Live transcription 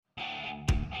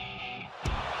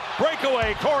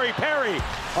Breakaway, Corey Perry.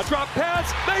 A drop pass.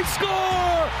 They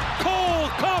score! Cole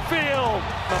Caulfield.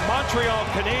 The Montreal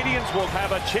Canadiens will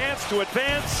have a chance to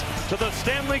advance to the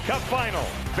Stanley Cup Final.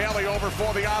 Bailey over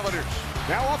for the Islanders.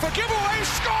 Now off a giveaway.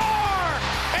 Score!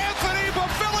 Anthony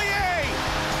Beauvillier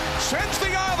sends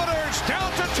the Islanders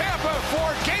down to Tampa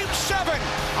for Game 7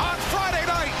 on Friday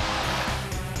night.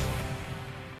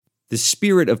 The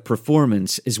spirit of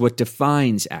performance is what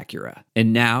defines Acura,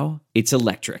 and now it's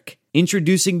electric.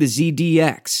 Introducing the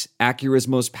ZDX, Acura's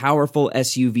most powerful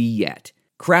SUV yet.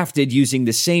 Crafted using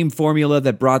the same formula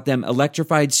that brought them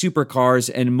electrified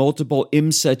supercars and multiple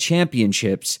IMSA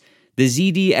championships, the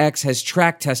ZDX has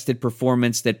track-tested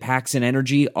performance that packs an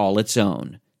energy all its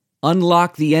own.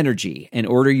 Unlock the energy and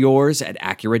order yours at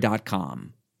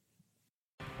Acura.com.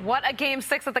 What a Game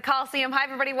 6 at the Coliseum. Hi,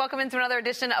 everybody. Welcome into another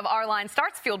edition of Our Line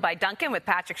Starts, fueled by Duncan with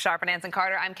Patrick Sharp and Anson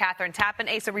Carter. I'm Catherine Tappan.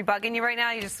 Ace, are we bugging you right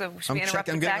now? You just should be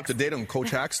interrupting. I'm getting up to date on Coach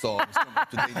Hakstol. I'm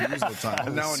up to date news all the time.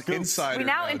 I'm now an insider. We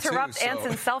now interrupt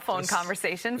Anson's cell phone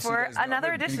conversation for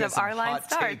another edition of Our Line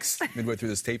Starts. Midway through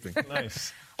this taping.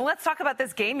 Nice. Well, let's talk about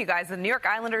this game, you guys. The New York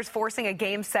Islanders forcing a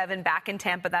Game 7 back in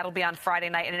Tampa. That'll be on Friday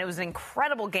night, and it was an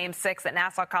incredible Game 6 at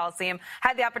Nassau Coliseum.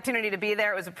 Had the opportunity to be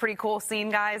there. It was a pretty cool scene,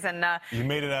 guys. And you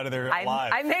made it out of there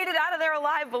alive. I made it out of there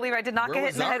alive, believe it. I did not get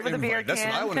hit in the head with a beer can. That's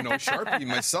what I want to know. Sharpie,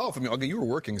 myself. I mean, okay, you were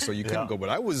working, so you couldn't go, but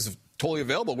I was totally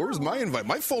available. Where was my invite?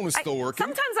 My phone was still working.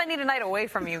 Sometimes I need a night away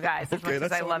from you guys, as much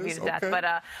as I love you to death.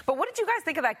 But what did you guys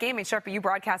think of that game? I mean, Sharpie, you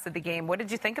broadcasted the game. What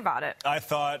did you think about it? I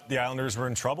thought the Islanders were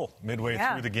in trouble midway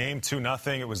through the game,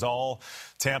 2-0. It was all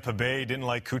Tampa Bay. Didn't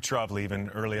like Kucherov leaving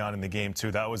early on in the game,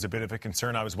 too. That was a bit of a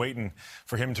concern. I was waiting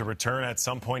for him to return. At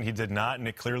some point, he did not, and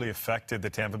it clearly affected the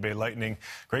Tampa Bay Lightning.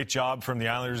 Great job from the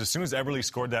Islanders. As soon as Eberle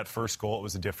scored that first goal, it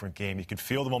was a different game. You could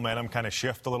feel the momentum kind of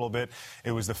shift a little bit.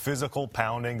 It was the physical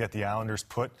pounding that the Islanders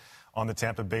put on the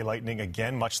Tampa Bay Lightning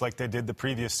again, much like they did the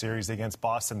previous series against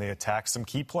Boston. They attacked some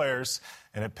key players,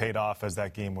 and it paid off as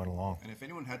that game went along. And if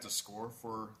anyone had to score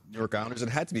for New York Islanders, it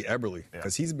had to be Eberle,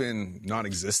 because he's been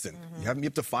non-existent. You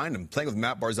have to find him. Playing with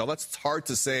Matt Barzal, that's hard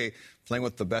to say, playing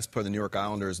with the best player of the New York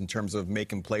Islanders in terms of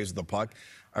making plays with the puck.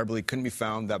 Eberle couldn't be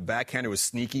found. That backhander was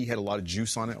sneaky, had a lot of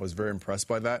juice on it. I was very impressed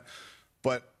by that.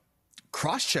 But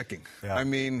cross-checking. I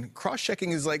mean,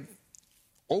 cross-checking is like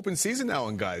open season now,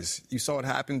 and guys, you saw what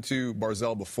happened to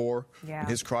Barzal before in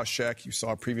his cross-check. You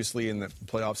saw previously in the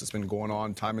playoffs. It's been going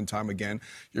on time and time again.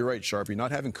 You're right, Sharpie.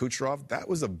 Not having Kucherov, that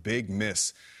was a big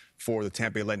miss for the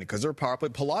Tampa Bay Lightning, because their power play.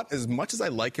 Palat, as much as I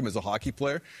like him as a hockey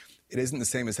player, it isn't the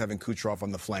same as having Kucherov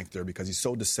on the flank there, because he's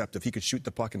so deceptive. He could shoot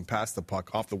the puck and pass the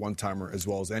puck off the one-timer as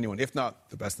well as anyone, if not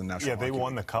the best in the National Hockey League. They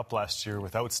won the Cup last year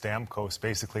without Stamkos,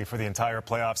 basically, for the entire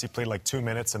playoffs. He played like 2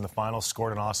 minutes in the final,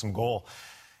 scored an awesome goal.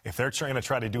 If they're trying to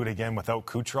try to do it again without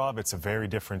Kucherov, it's a very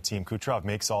different team. Kucherov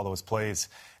makes all those plays.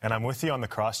 And I'm with you on the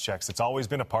cross-checks. It's always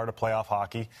been a part of playoff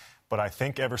hockey. But I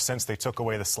think ever since they took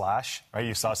away the slash, right,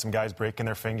 you saw some guys breaking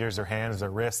their fingers, their hands,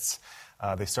 their wrists.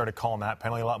 They started calling that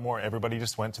penalty a lot more. Everybody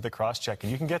just went to the cross-check.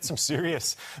 And you can get some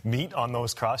serious meat on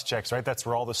those cross-checks, right? That's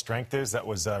where all the strength is. That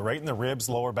was right in the ribs,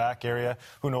 lower back area.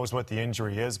 Who knows what the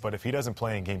injury is? But if he doesn't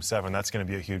play in Game 7, that's going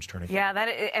to be a huge turning point.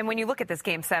 Yeah, and when you look at this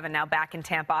Game 7 now back in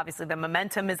Tampa, obviously the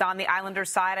momentum is on the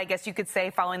Islanders' side, I guess you could say,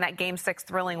 following that Game 6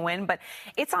 thrilling win. But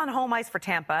it's on home ice for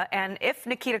Tampa. And if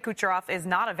Nikita Kucherov is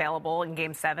not available in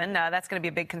Game 7, that's going to be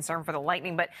a big concern for the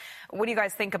Lightning. But what do you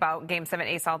guys think about Game 7?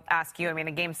 Ace, I'll ask you. I mean,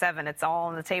 in Game 7, it's all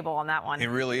on the table on that one. It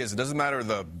really is. It doesn't matter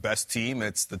the best team.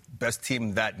 It's the best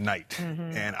team that night.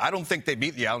 And I don't think they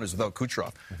beat the Islanders without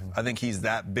Kucherov. I think he's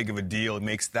that big of a deal. It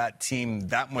makes that team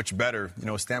that much better. You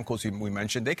know, Stamkos, we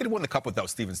mentioned, they could have won the Cup without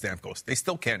Steven Stamkos. They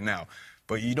still can't now.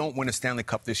 But you don't win a Stanley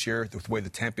Cup this year, the way the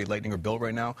Tampa Bay Lightning are built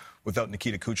right now, without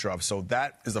Nikita Kucherov. So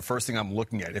that is the first thing I'm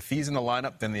looking at. If he's in the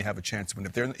lineup, then they have a chance to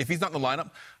win. If he's not in the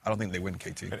lineup, I don't think they win,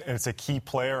 KT. And it's a key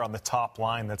player on the top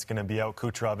line that's going to be out,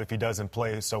 Kucherov, if he doesn't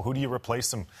play. So who do you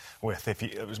replace him with?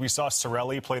 We saw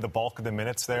Cirelli play the bulk of the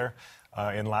minutes there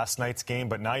in last night's game,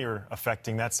 but now you're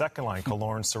affecting that second line,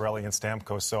 Killorn, Cirelli, and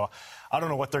Stamkos. So I don't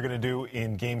know what they're going to do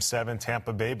in Game 7,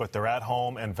 Tampa Bay, but they're at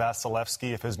home, and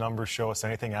Vasilevsky, if his numbers show us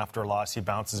anything after a loss, he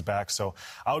bounces back. So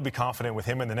I would be confident with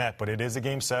him in the net, but it is a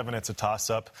Game 7. It's a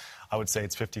toss-up. I would say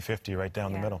it's 50-50 right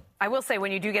down the middle. I will say,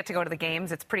 when you do get to go to the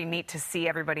games, it's pretty neat to see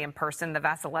everybody in person. The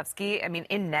Vasilevsky, I mean,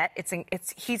 in net,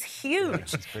 he's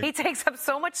huge. He takes up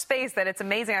so much space that it's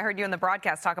amazing. I heard you in the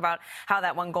broadcast talk about how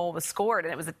that one goal was scored,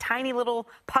 and it was a tiny little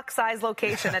puck-sized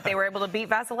location that they were able to beat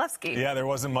Vasilevsky. Yeah, there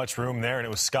wasn't much room there, and it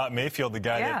was Scott Mayfield, the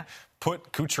guy that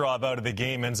put Kucherov out of the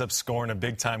game, ends up scoring a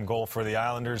big-time goal for the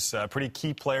Islanders. A pretty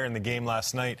key player in the game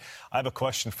last night. I have a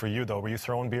question for you, though. Were you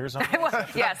throwing beers on him?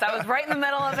 Yes, I was right in the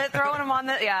middle of it, throwing him on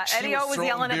the... Yeah, Eddie O was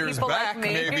yelling at people back, like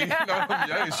me. Maybe.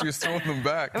 Yeah, she was throwing them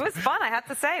back. It was fun, I have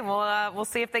to say. We'll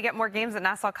see if they get more games at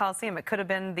Nassau Coliseum. It could have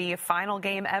been the final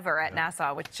game ever at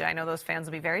Nassau, which I know those fans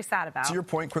will be very sad about. To your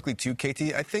point quickly, too,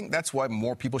 Katie, I think that's why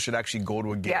more people should actually go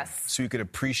to a game. Yes. So you could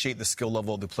appreciate the skill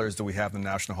level of the players that we have in the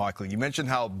National Hockey League. You mentioned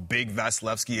how big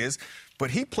Vasilevsky is, but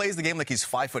he plays the game like he's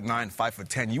 5'9",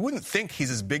 5'10". You wouldn't think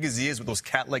he's as big as he is with those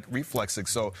cat-like reflexes.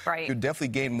 So you'd definitely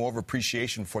gain more of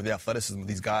appreciation for the athleticism of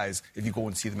these guys if you go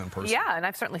and see them in person. Yeah, and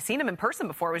I've certainly seen him in person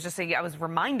before. It was just I was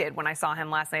reminded when I saw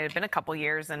him last night. It had been a couple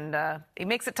years, and he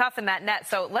makes it tough in that net.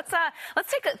 So let's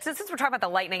take since we're talking about the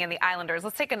Lightning and the Islanders,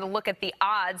 let's take a look at the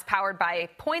odds powered by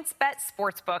PointsBet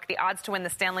Sportsbook, the odds to win the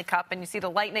Stanley Cup. And you see the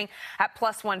Lightning at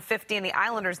plus 150 and the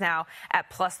Islanders now at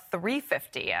plus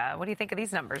 350. What do you think of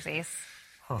these numbers, Ace?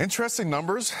 Interesting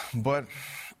numbers, but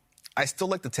I still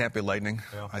like the Tampa Bay Lightning.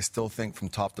 Yeah. I still think from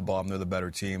top to bottom they're the better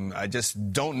team. I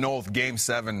just don't know if Game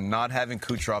 7, not having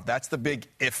Kucherov, that's the big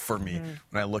if for me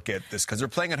when I look at this, because they're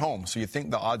playing at home, so you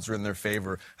think the odds are in their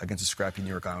favor against a scrappy New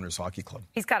York Islanders hockey club.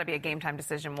 He's got to be a game-time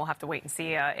decision. We'll have to wait and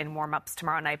see in warm-ups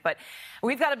tomorrow night. But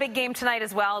we've got a big game tonight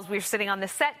as well as we're sitting on the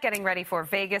set getting ready for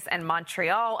Vegas and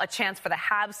Montreal, a chance for the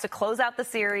Habs to close out the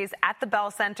series at the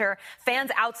Bell Center.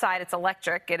 Fans outside, it's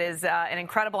electric. It is an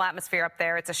incredible atmosphere up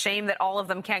there. It's a shame that all of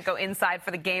them can't go inside for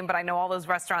the game, but I know all those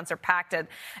restaurants are packed at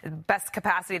best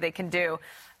capacity they can do.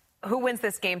 Who wins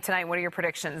this game tonight? What are your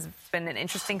predictions? It's been an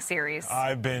interesting series.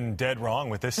 I've been dead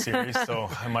wrong with this series, so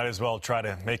I might as well try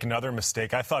to make another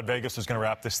mistake. I thought Vegas was going to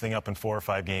wrap this thing up in 4 or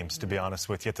 5 games, to be honest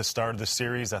with you. At the start of the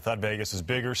series, I thought Vegas was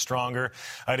bigger, stronger.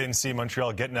 I didn't see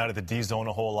Montreal getting out of the D zone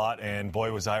a whole lot, and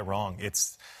boy, was I wrong.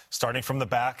 It's starting from the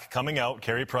back, coming out,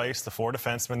 Carey Price, the 4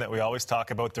 defensemen that we always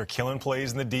talk about. They're killing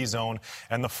plays in the D zone.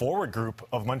 And the forward group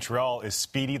of Montreal is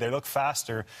speedy. They look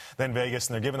faster than Vegas,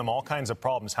 and they're giving them all kinds of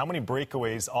problems. How many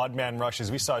breakaways, odd man rushes?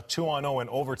 We saw 2-on-0 in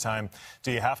overtime.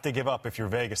 Do you have to give up if you're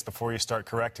Vegas before you start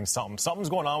correcting something? Something's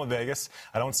going on with Vegas.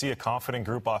 I don't see a confident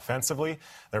group offensively.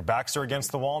 Their backs are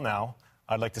against the wall now.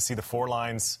 I'd like to see the 4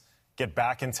 lines get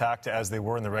back intact as they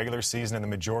were in the regular season and the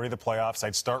majority of the playoffs.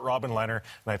 I'd start Robin Leonard,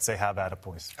 and I'd say have at it,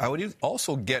 boys. I would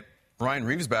also get Ryan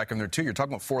Reeves back in there, too. You're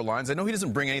talking about 4 lines. I know he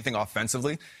doesn't bring anything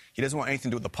offensively. He doesn't want anything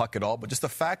to do with the puck at all, but just the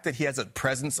fact that he has a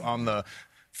presence on the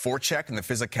forecheck and the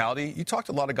physicality. You talk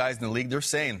to a lot of guys in the league, they're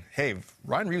saying, hey,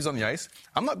 Ryan Reeves on the ice,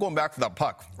 I'm not going back for that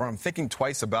puck, or I'm thinking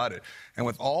twice about it. And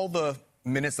with all the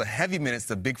minutes, the heavy minutes,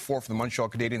 the big 4 for the Montreal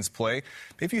Canadiens play,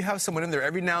 maybe you have someone in there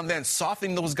every now and then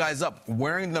softening those guys up,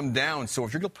 wearing them down. So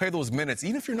if you're going to play those minutes,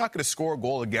 even if you're not going to score a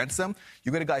goal against them,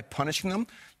 you get a guy punishing them,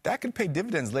 that could pay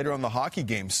dividends later on in the hockey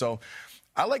game. So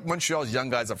I like Montreal's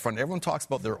young guys up front. Everyone talks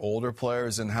about their older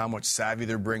players and how much savvy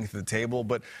they're bringing to the table,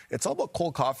 but it's all about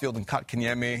Cole Caulfield and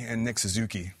Kotkaniemi and Nick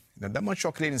Suzuki. Now, that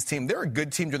Montreal Canadiens team, they're a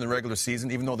good team during the regular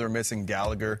season, even though they're missing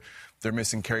Gallagher. They're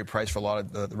missing Carey Price for a lot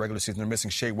of the regular season. They're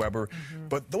missing Shea Weber.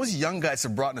 But those young guys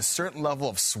have brought in a certain level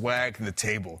of swag to the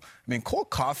table. I mean, Cole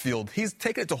Caulfield, he's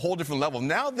taken it to a whole different level.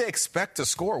 Now they expect to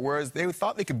score, whereas they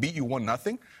thought they could beat you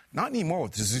 1-0. Not anymore.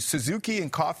 With Suzuki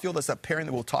and Caulfield, that's that pairing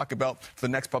that we'll talk about for the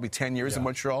next probably 10 years in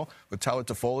Montreal with Tyler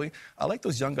Toffoli. I like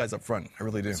those young guys up front. I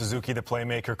really do. Suzuki, the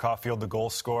playmaker, Caulfield, the goal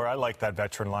scorer. I like that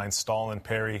veteran line, Stahl and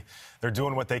Perry. They're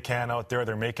doing what they can out there.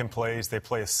 They're making plays. They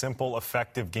play a simple,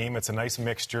 effective game. It's a nice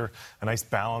mixture, a nice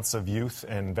balance of youth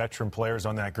and veteran players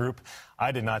on that group.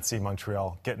 I did not see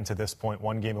Montreal getting to this point,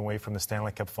 1 game away from the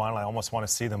Stanley Cup final. I almost want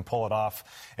to see them pull it off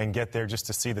and get there just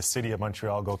to see the city of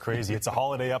Montreal go crazy. It's a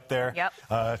holiday up there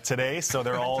today, so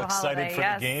they're all excited for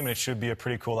the game, and it should be a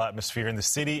pretty cool atmosphere in the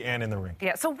city and in the rink.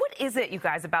 Yeah, so what is it, you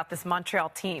guys, about this Montreal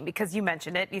team? Because you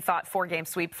mentioned it. You thought 4-game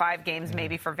sweep, 5 games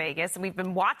maybe for Vegas, and we've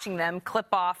been watching them clip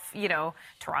off,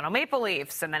 Toronto Maple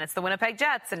Leafs, and then it's the Winnipeg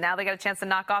Jets, and now they got a chance to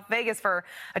knock off Vegas for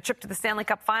a trip to the Stanley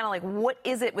Cup final. Like, what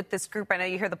is it with this group? I know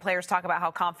you hear the players talk about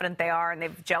how confident they are and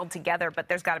they've gelled together, but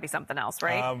there's got to be something else,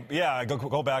 right?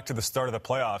 Go back to the start of the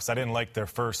playoffs. I didn't like their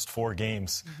first 4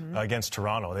 games against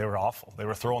Toronto. They were awful. They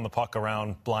were throwing the puck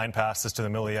around, blind passes to the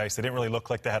middle of the ice. They didn't really look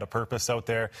like they had a purpose out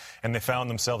there, and they found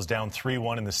themselves down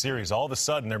 3-1 in the series. All of a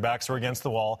sudden, their backs were against the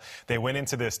wall. They went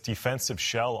into this defensive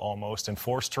shell almost and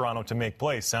forced Toronto to make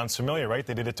plays. Sounds familiar, right?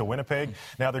 They did it to Winnipeg.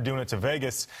 Now they're doing it to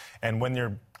Vegas. And when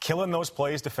you're killing those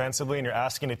plays defensively and you're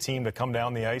asking a team to come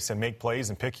down the ice and make plays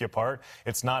and pick you apart,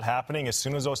 it's not happening. As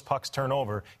soon as those pucks turn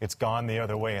over, it's gone the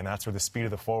other way, and that's where the speed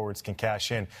of the forwards can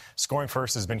cash in. Scoring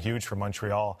first has been huge for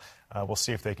Montreal. We'll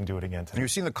see if they can do it again today. And you're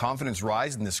seeing the confidence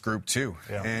rise in this group, too.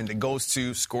 Yeah. And it goes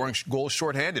to scoring goals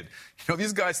shorthanded.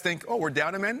 These guys think, oh, we're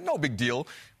down a man. No big deal.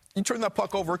 You turn that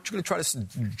puck over, you're going to try to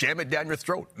jam it down your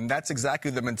throat. And that's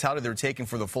exactly the mentality they're taking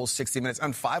for the full 60 minutes.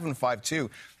 And 5-on-5, too.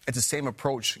 It's the same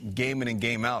approach game in and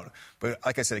game out. But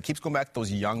like I said, it keeps going back to those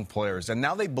young players. And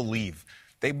now they believe.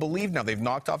 They believe now. They've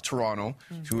knocked off Toronto,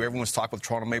 who everyone was talking with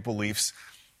Toronto Maple Leafs.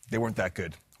 They weren't that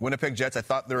good. Winnipeg Jets, I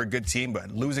thought they were a good team,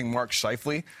 but losing Mark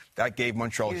Scheifele, that gave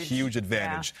Montreal a huge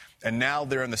advantage. Yeah. And now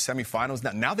they're in the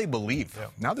semifinals. Now they believe. Yeah.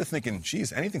 Now they're thinking,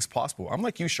 geez, anything's possible. I'm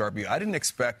like you, Sharpie. I didn't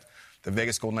expect the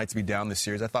Vegas Golden Knights to be down this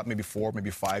series. I thought maybe 4, maybe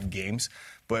 5 games.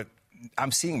 But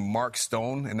I'm seeing Mark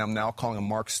Stone, and I'm now calling him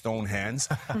Mark Stone Hands.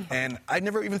 And I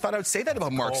never even thought I would say that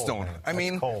about Mark Stone. Man. I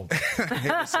mean, hey,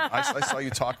 listen, I saw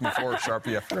you talking before,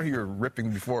 Sharpie. I forgot you were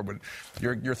ripping before, but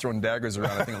you're throwing daggers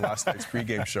around, I think, in last night's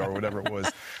pregame show or whatever it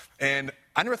was. And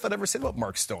I never thought I'd ever say about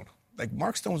Mark Stone. Like,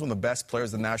 Mark Stone was one of the best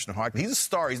players in the National Hockey League. He's a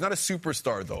star. He's not a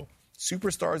superstar, though.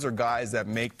 Superstars are guys that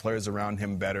make players around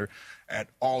him better at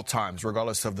all times,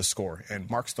 regardless of the score. And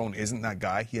Mark Stone isn't that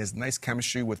guy. He has nice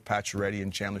chemistry with Pacioretty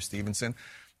and Chandler Stevenson.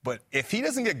 But if he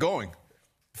doesn't get going,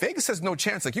 Vegas has no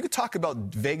chance. Like, you could talk about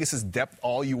Vegas's depth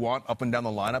all you want up and down the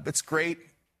lineup. It's great.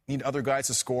 Need other guys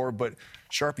to score. But,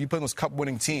 Sharp, you play in those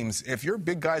cup-winning teams. If your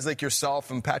big guys like yourself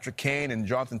and Patrick Kane and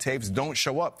Jonathan Toews don't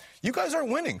show up, you guys aren't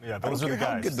winning. Yeah, those are the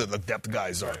guys. How good the depth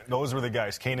guys are. Those were the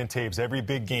guys. Kane and Toews, every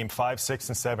big game, 5, 6,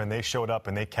 and 7, they showed up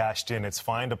and they cashed in. It's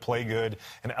fine to play good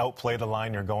and outplay the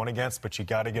line you're going against, but you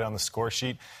got to get on the score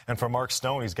sheet. And for Mark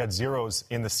Stone, he's got zeros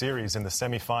in the series, in the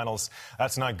semifinals.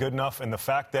 That's not good enough. And the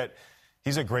fact that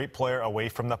he's a great player away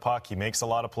from the puck. He makes a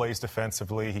lot of plays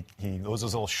defensively. He those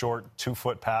little short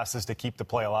 2-foot passes to keep the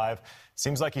play alive.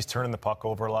 Seems like he's turning the puck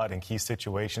over a lot in key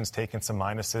situations, taking some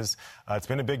minuses. It's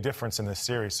been a big difference in this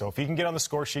series. So if he can get on the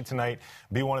score sheet tonight,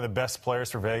 be one of the best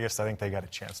players for Vegas, I think they got a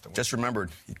chance to win. Just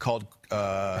remembered, he called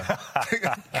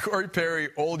Corey Perry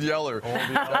Old Yeller.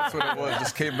 That's what it was.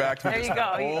 Just came back to there you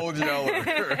go. Old Yeller.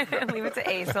 Leave it to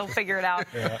Ace. He'll figure it out.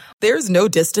 Yeah. There's no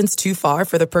distance too far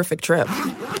for the perfect trip.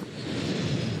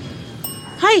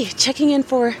 Hi, checking in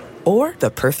for... Or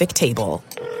the perfect table.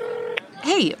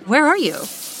 Hey, where are you?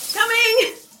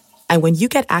 Coming! And when you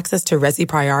get access to Resi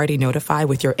Priority Notify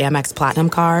with your Amex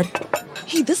Platinum card...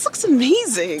 Hey, this looks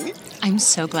amazing. I'm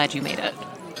so glad you made it.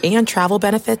 And travel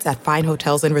benefits at fine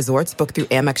hotels and resorts booked through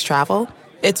Amex Travel,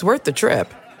 it's worth the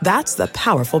trip. That's the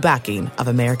powerful backing of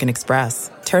American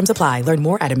Express. Terms apply. Learn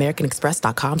more at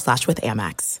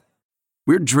americanexpress.com/withAmex.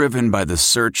 We're driven by the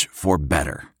search for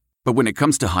better. But when it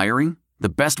comes to hiring, the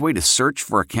best way to search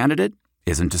for a candidate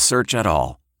isn't to search at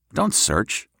all. Don't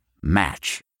search.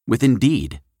 Match with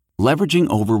Indeed. Leveraging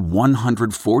over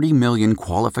 140 million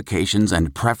qualifications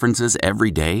and preferences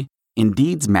every day,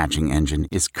 Indeed's matching engine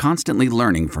is constantly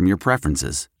learning from your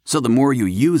preferences. So the more you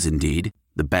use Indeed,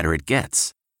 the better it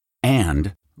gets.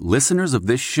 And listeners of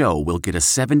this show will get a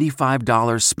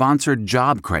 $75 sponsored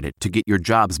job credit to get your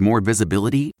jobs more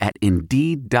visibility at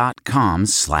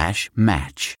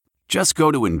Indeed.com/match. Just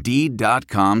go to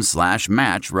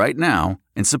Indeed.com/match right now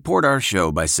and support our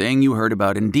show by saying you heard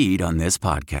about Indeed on this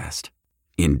podcast.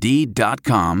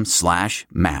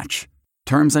 Indeed.com/match.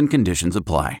 Terms and conditions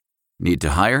apply. Need to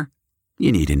hire?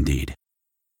 You need Indeed.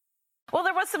 Well,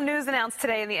 there was some news announced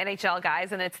today in the NHL,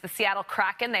 guys, and it's the Seattle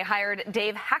Kraken. They hired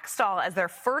Dave Hakstol as their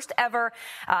first ever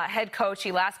head coach.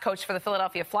 He last coached for the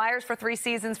Philadelphia Flyers for 3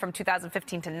 seasons from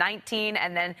 2015 to 19,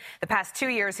 and then the past 2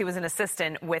 years he was an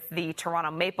assistant with the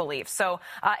Toronto Maple Leafs. So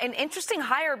an interesting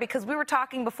hire, because we were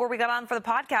talking before we got on for the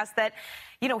podcast that,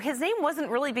 you know, his name wasn't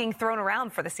really being thrown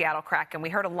around for the Seattle Kraken. We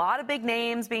heard a lot of big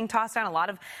names being tossed down. A lot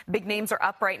of big names are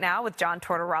up right now with John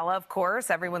Tortorella, of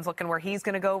course. Everyone's looking where he's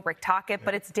going to go, Rick Tocchet.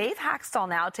 But it's Dave Hakstol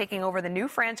now taking over the new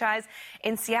franchise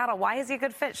in Seattle. Why is he a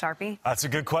good fit, Sharpie? That's a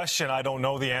good question. I don't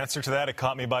know the answer to that. It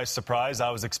caught me by surprise.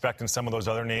 I was expecting some of those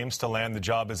other names to land the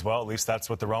job as well. At least that's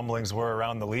what the rumblings were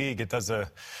around the league. It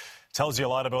tells you a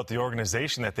lot about the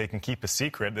organization that they can keep a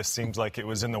secret. This seems like it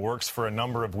was in the works for a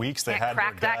number of weeks. They had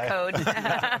crack that code.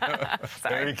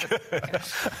 Very good.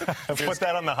 Put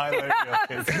that on the highlight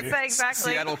reel.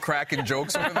 Exactly. Seattle Kraken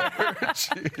jokes over there.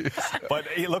 Jeez. But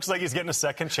it looks like he's getting a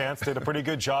second chance. Did a pretty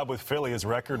good job with Philly. His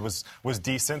record was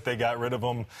decent. They got rid of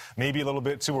him maybe a little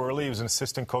bit too early. He was an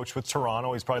assistant coach with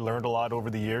Toronto. He's probably learned a lot over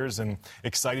the years and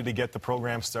excited to get the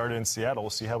program started in Seattle. We'll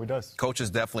see how he does. Coaches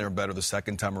definitely are better the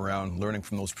second time around, learning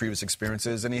from those previous previous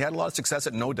experiences, and he had a lot of success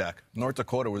at Nodak. North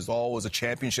Dakota was always a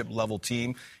championship-level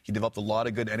team. He developed a lot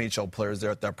of good NHL players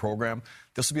there at that program.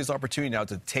 This will be his opportunity now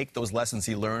to take those lessons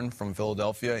he learned from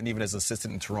Philadelphia and even as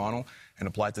assistant in Toronto and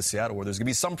apply it to Seattle, where there's going to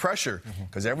be some pressure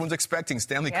because everyone's expecting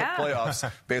Stanley Cup playoffs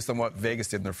based on what Vegas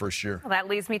did in their first year. Well, that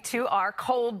leads me to our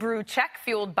cold brew check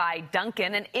fueled by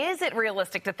Dunkin'. And is it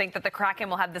realistic to think that the Kraken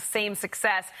will have the same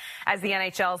success as the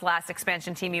NHL's last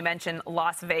expansion team? You mentioned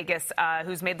Las Vegas,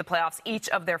 who's made the playoffs each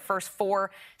of their first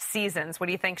 4 seasons. What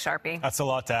do you think, Sharpie? That's a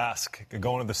lot to ask.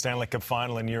 Going to the Stanley Cup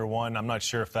final in year 1, I'm not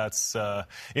sure if that's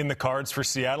in the cards for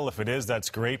Seattle. If it is, that's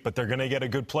great, but they're going to get a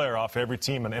good player off every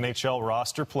team, an NHL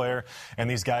roster player, and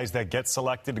these guys that get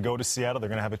selected to go to Seattle, they're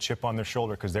going to have a chip on their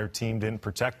shoulder because their team didn't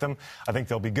protect them. I think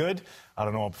they'll be good. I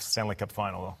don't know if Stanley Cup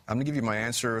final, though. I'm going to give you my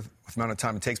answer with the amount of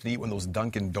time it takes me to eat one of those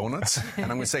Dunkin' Donuts, and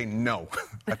I'm going to say no.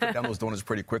 I put down those donuts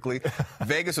pretty quickly.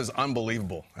 Vegas was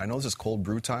unbelievable. I know this is cold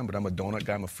brew time, but I'm a donut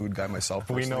guy. I'm a food guy myself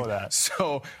personally. We know that.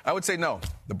 So I would say no.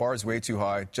 The bar is way too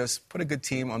high. Just put a good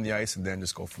team on the ice and then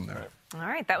just go from there. Right. All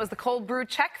right, that was the cold brew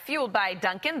check fueled by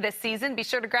Dunkin' this season. Be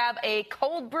sure to grab a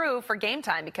cold brew for game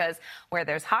time because where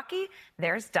there's hockey,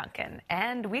 there's Dunkin'.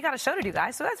 And we got a show to do,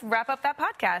 guys, so let's wrap up that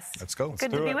podcast. Let's go.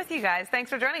 Good to be with you guys. Thanks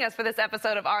for joining us for this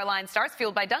episode of Our Line Starts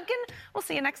fueled by Dunkin'. We'll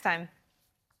see you next time.